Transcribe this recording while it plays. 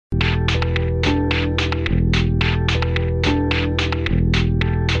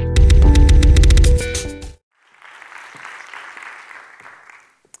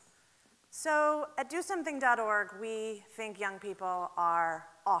at DoSomething.org, we think young people are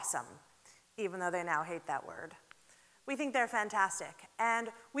awesome, even though they now hate that word. We think they're fantastic, and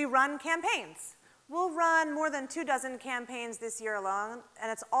we run campaigns. We'll run more than 24 campaigns this year alone,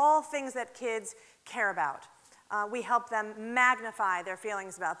 and it's all things that kids care about. We help them magnify their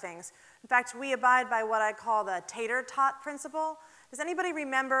feelings about things. In fact, we abide by what I call the tater tot principle. Does anybody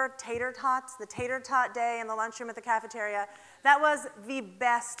remember tater tots, the tater tot day in the lunchroom at the cafeteria? That was the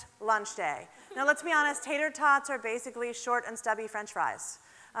best lunch day. Now, let's be honest, tater tots are basically short and stubby French fries.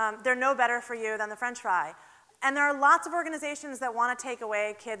 They're no better for you than the French fry. And there are lots of organizations that want to take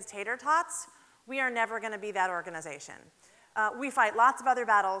away kids' tater tots. We are never going to be that organization. We fight lots of other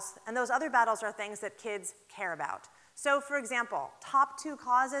battles, and those other battles are things that kids care about. So, for example, top 2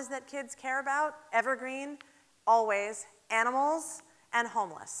 causes that kids care about, evergreen, always, animals and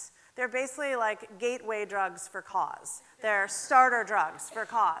homeless. They're basically like gateway drugs for cause. They're starter drugs for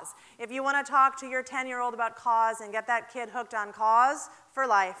cause. If you want to talk to your 10-year-old about cause and get that kid hooked on cause for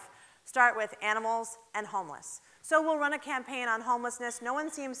life, start with animals and homeless. So we'll run a campaign on homelessness. No one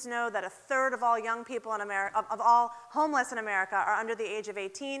seems to know that 1/3 of all young people in America, of all homeless in America, are under the age of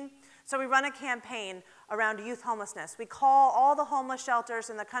 18. So we run a campaign around youth homelessness. We call all the homeless shelters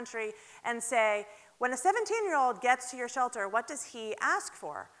in the country and say, when a 17-year-old gets to your shelter, what does he ask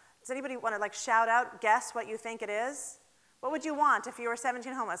for? Does anybody want to shout out, guess what you think it is? What would you want if you were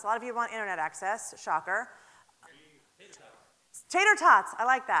 17 homeless? A lot of you want internet access, shocker. Tater tots, I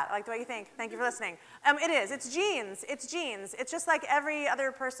like that. I like the way you think. Thank you for listening. It is, it's jeans, it's jeans. It's just like every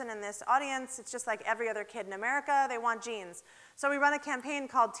other person in this audience. It's just like every other kid in America. They want jeans. So we run a campaign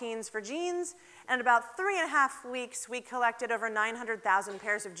called Teens for Jeans, and in about 3.5 weeks, we collected over 900,000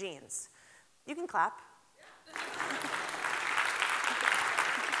 pairs of jeans. You can clap.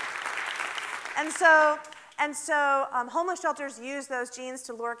 And so homeless shelters use those jeans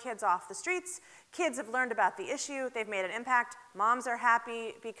to lure kids off the streets. Kids have learned about the issue. They've made an impact. Moms are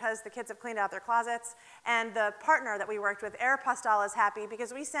happy because the kids have cleaned out their closets. And the partner that we worked with, Aeropostale, is happy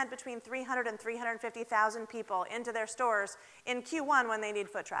because we sent between 300 and 350,000 people into their stores in Q1 when they need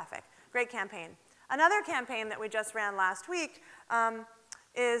foot traffic. Great campaign. Another campaign that we just ran last week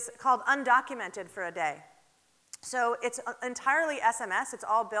is called Undocumented for a Day. So it's entirely SMS. It's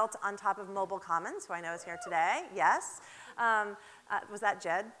all built on top of Mobile Commons, who I know is here today. Yes. Was that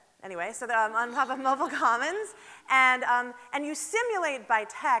Jed? Anyway, so on top of Mobile Commons. And you simulate by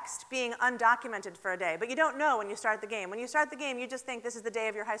text being undocumented for a day, but you don't know when you start the game. When you start the game, you just think this is the day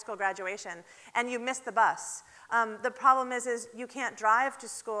of your high school graduation, and you miss the bus. The problem is you can't drive to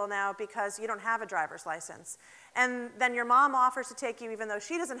school now because you don't have a driver's license. And then your mom offers to take you even though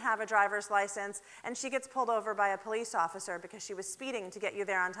she doesn't have a driver's license, and she gets pulled over by a police officer because she was speeding to get you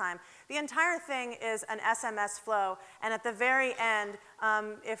there on time. The entire thing is an SMS flow, and at the very end,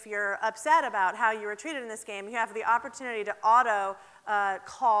 if you're upset about how you were treated in this game, you have the opportunity to auto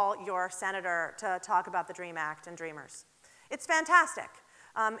call your senator to talk about the DREAM Act and Dreamers. It's fantastic.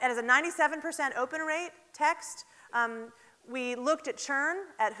 It has a 97% open rate text. We looked at churn,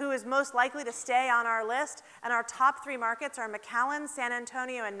 at who is most likely to stay on our list, and our top 3 markets are McAllen, San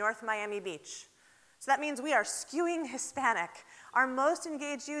Antonio, and North Miami Beach. So that means we are skewing Hispanic. Our most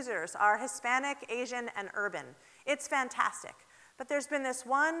engaged users are Hispanic, Asian, and urban. It's fantastic. But there's been this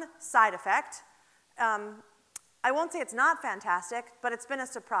one side effect. I won't say it's not fantastic, but it's been a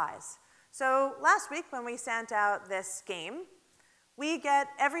surprise. So last week when we sent out this game, we get,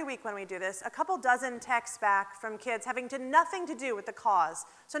 every week when we do this, a couple dozen texts back from kids having nothing to do with the cause.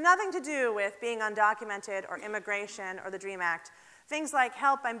 So nothing to do with being undocumented or immigration or the DREAM Act. Things like,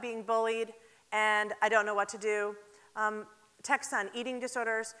 help, I'm being bullied, and I don't know what to do. Texts on eating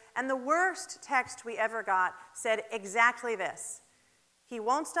disorders. And the worst text we ever got said exactly this. He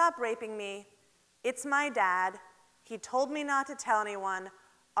won't stop raping me. It's my dad. He told me not to tell anyone.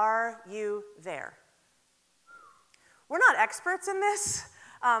 Are you there? We're not experts in this.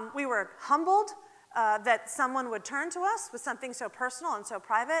 We were humbled that someone would turn to us with something so personal and so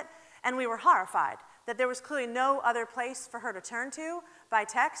private, and we were horrified that there was clearly no other place for her to turn to by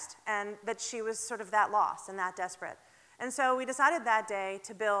text, and that she was sort of that lost and that desperate. And so we decided that day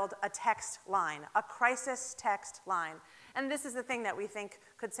to build a text line, a crisis text line. And this is the thing that we think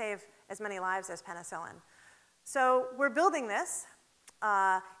could save as many lives as penicillin. So we're building this.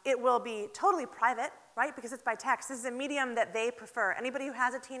 It will be totally private, right? Because it's by text. This is a medium that they prefer. Anybody who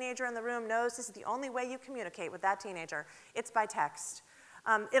has a teenager in the room knows this is the only way you communicate with that teenager. It's by text.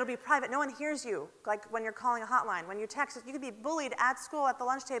 It'll be private. No one hears you, like when you're calling a hotline. When you text, you could be bullied at school at the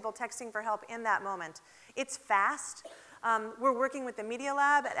lunch table texting for help in that moment. It's fast. We're working with the Media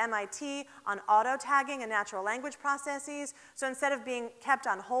Lab at MIT on auto-tagging and natural language processes. So instead of being kept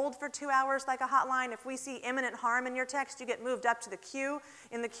on hold for 2 hours like a hotline, if we see imminent harm in your text, you get moved up to the queue,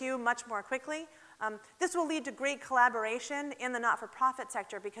 in the queue much more quickly. This will lead to great collaboration in the not-for-profit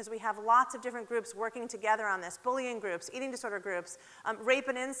sector because we have lots of different groups working together on this, bullying groups, eating disorder groups, rape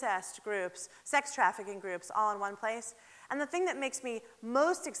and incest groups, sex trafficking groups, all in one place. And the thing that makes me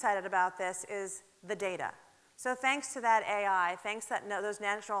most excited about this is the data. So thanks to that AI, thanks to those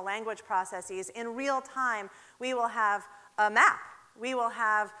natural language processes, in real time, we will have a map. We will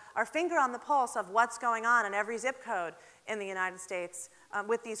have our finger on the pulse of what's going on in every zip code in the United States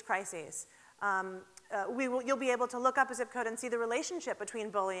with these crises. You'll be able to look up a zip code and see the relationship between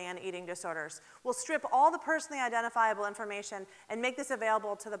bullying and eating disorders. We'll strip all the personally identifiable information and make this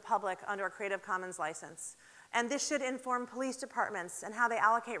available to the public under a Creative Commons license. And this should inform police departments and how they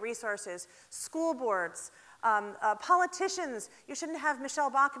allocate resources, school boards, politicians. You shouldn't have Michelle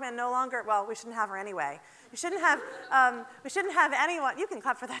Bachmann no longer, well, we shouldn't have her anyway. We shouldn't have anyone, you can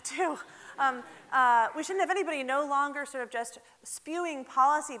clap for that too. We shouldn't have anybody no longer sort of just spewing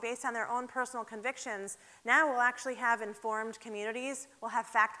policy based on their own personal convictions. Now we'll actually have informed communities, we'll have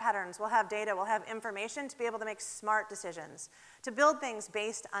fact patterns, we'll have data, we'll have information to be able to make smart decisions, to build things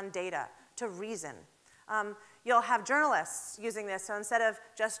based on data, to reason. You'll have journalists using this, so instead of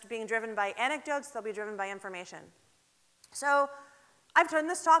just being driven by anecdotes, they'll be driven by information. So I've done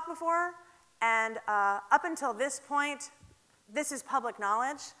this talk before, and up until this point, this is public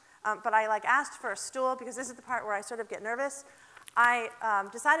knowledge, but I asked for a stool because this is the part where I sort of get nervous. I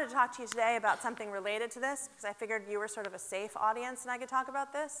decided to talk to you today about something related to this because I figured you were sort of a safe audience and I could talk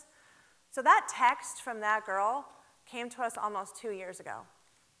about this. So that text from that girl came to us almost 2 years ago.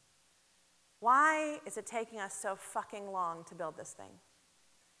 Why is it taking us so fucking long to build this thing?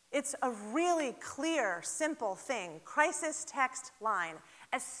 It's a really clear, simple thing, crisis text line.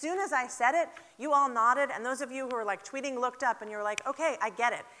 As soon as I said it, you all nodded, and those of you who were tweeting looked up and you're like, okay, I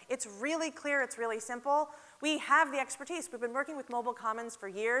get it. It's really clear, it's really simple. We have the expertise. We've been working with Mobile Commons for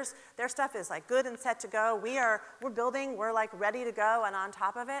years. Their stuff is good and set to go. We're building, we're ready to go and on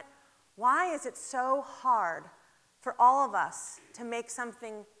top of it. Why is it so hard for all of us to make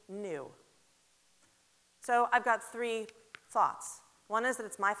something new? So I've got 3 thoughts. One is that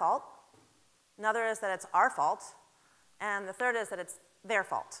it's my fault. Another is that it's our fault. And the third is that it's their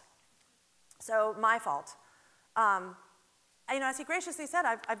fault. So my fault. As he graciously said,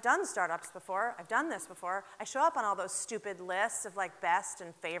 I've done startups before. I've done this before. I show up on all those stupid lists of best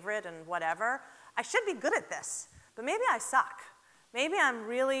and favorite and whatever. I should be good at this, but maybe I suck. Maybe I'm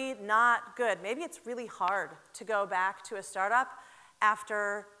really not good. Maybe it's really hard to go back to a startup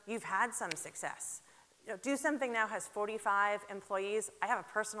after you've had some success. Do Something now has 45 employees. I have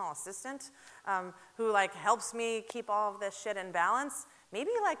a personal assistant who helps me keep all of this shit in balance.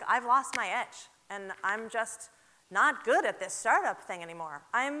 Maybe I've lost my edge and I'm just not good at this startup thing anymore.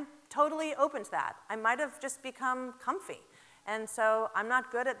 I'm totally open to that. I might have just become comfy. And so I'm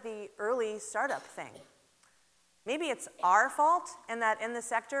not good at the early startup thing. Maybe it's our fault in that in the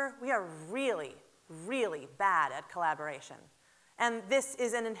sector, we are really, really bad at collaboration. And this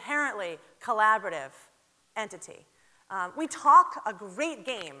is an inherently collaborative entity. We talk a great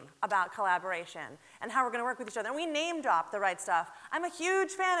game about collaboration and how we're going to work with each other, and we name drop the right stuff. I'm a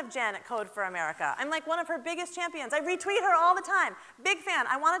huge fan of Jen at Code for America. I'm one of her biggest champions. I retweet her all the time. Big fan.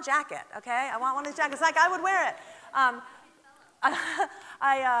 I want a jacket, okay? I want one of these jackets. I would wear it. I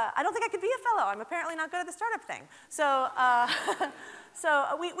don't think I could be a fellow. I'm apparently not good at the startup thing. So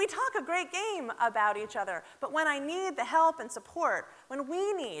we talk a great game about each other, but when I need the help and support, when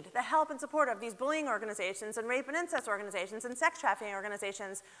we need the help and support of these bullying organizations and rape and incest organizations and sex trafficking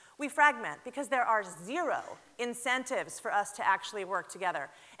organizations, we fragment because there are 0 incentives for us to actually work together.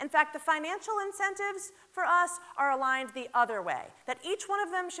 In fact, the financial incentives for us are aligned the other way, that each one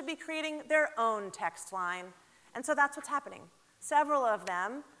of them should be creating their own text line. And so that's what's happening. Several of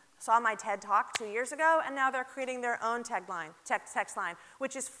them saw my TED Talk 2 years ago, and now they're creating their own text line,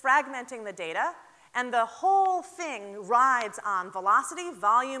 which is fragmenting the data, and the whole thing rides on velocity,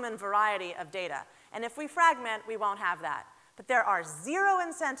 volume, and variety of data. And if we fragment, we won't have that. But there are 0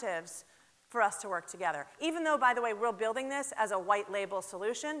 incentives for us to work together. Even though, by the way, we're building this as a white label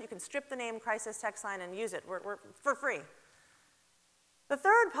solution, you can strip the name Crisis Text Line and use it we're for free. The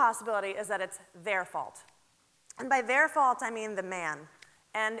third possibility is that it's their fault. And by their fault, I mean the man.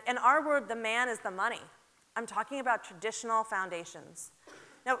 And in our word, the man is the money. I'm talking about traditional foundations.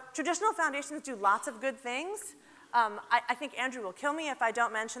 Now, traditional foundations do lots of good things. I think Andrew will kill me if I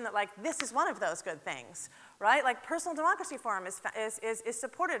don't mention that this is one of those good things, right? Personal Democracy Forum is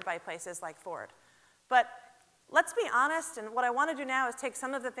supported by places like Ford. But let's be honest, and what I want to do now is take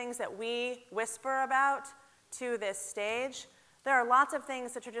some of the things that we whisper about to this stage. There are lots of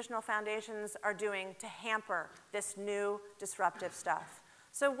things that traditional foundations are doing to hamper this new disruptive stuff.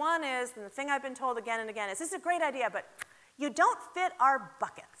 So one is, and the thing I've been told again and again is, this is a great idea, but you don't fit our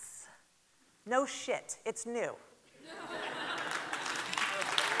buckets. No shit, it's new.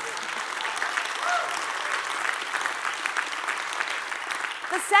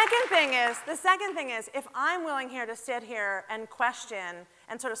 The second thing is, if I'm willing here to sit here and question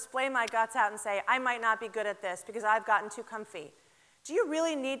and sort of splay my guts out and say, I might not be good at this because I've gotten too comfy, do you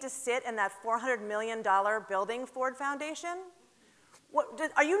really need to sit in that $400 million building, Ford Foundation?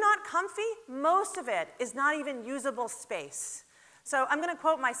 Are you not comfy? Most of it is not even usable space. So I'm going to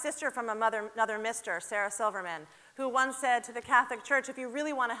quote my sister from another mister, Sarah Silverman, who once said to the Catholic Church, if you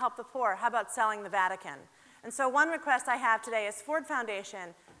really want to help the poor, how about selling the Vatican? And so one request I have today is Ford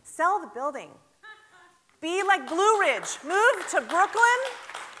Foundation, sell the building. Be like Blue Ridge. Move to Brooklyn.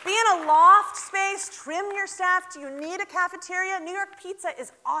 Be in a loft space. Trim your staff. Do you need a cafeteria? New York pizza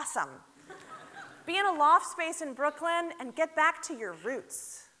is awesome. Be in a loft space in Brooklyn and get back to your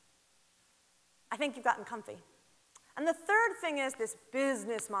roots. I think you've gotten comfy. And the third thing is this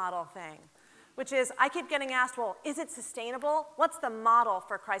business model thing, which is I keep getting asked, well, is it sustainable? What's the model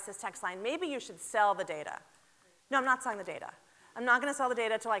for crisis text line? Maybe you should sell the data. No, I'm not selling the data. I'm not going to sell the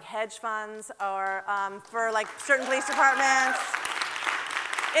data to like hedge funds or for like certain police departments.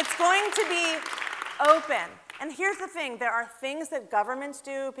 It's going to be open. And here's the thing, there are things that governments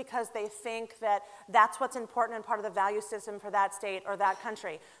do because they think that that's what's important and part of the value system for that state or that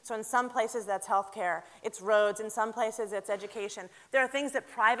country. So in some places that's healthcare, it's roads, in some places it's education. There are things that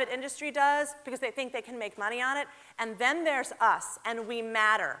private industry does because they think they can make money on it. And then there's us, and we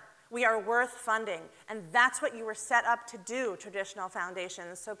matter. We are worth funding. And that's what you were set up to do, traditional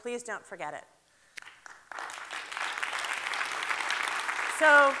foundations. So please don't forget it.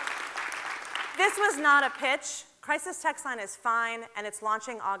 So this was not a pitch. Crisis Text Line is fine, and it's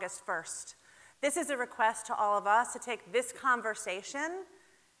launching August 1st. This is a request to all of us to take this conversation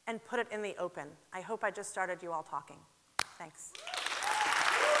and put it in the open. I hope I just started you all talking. Thanks.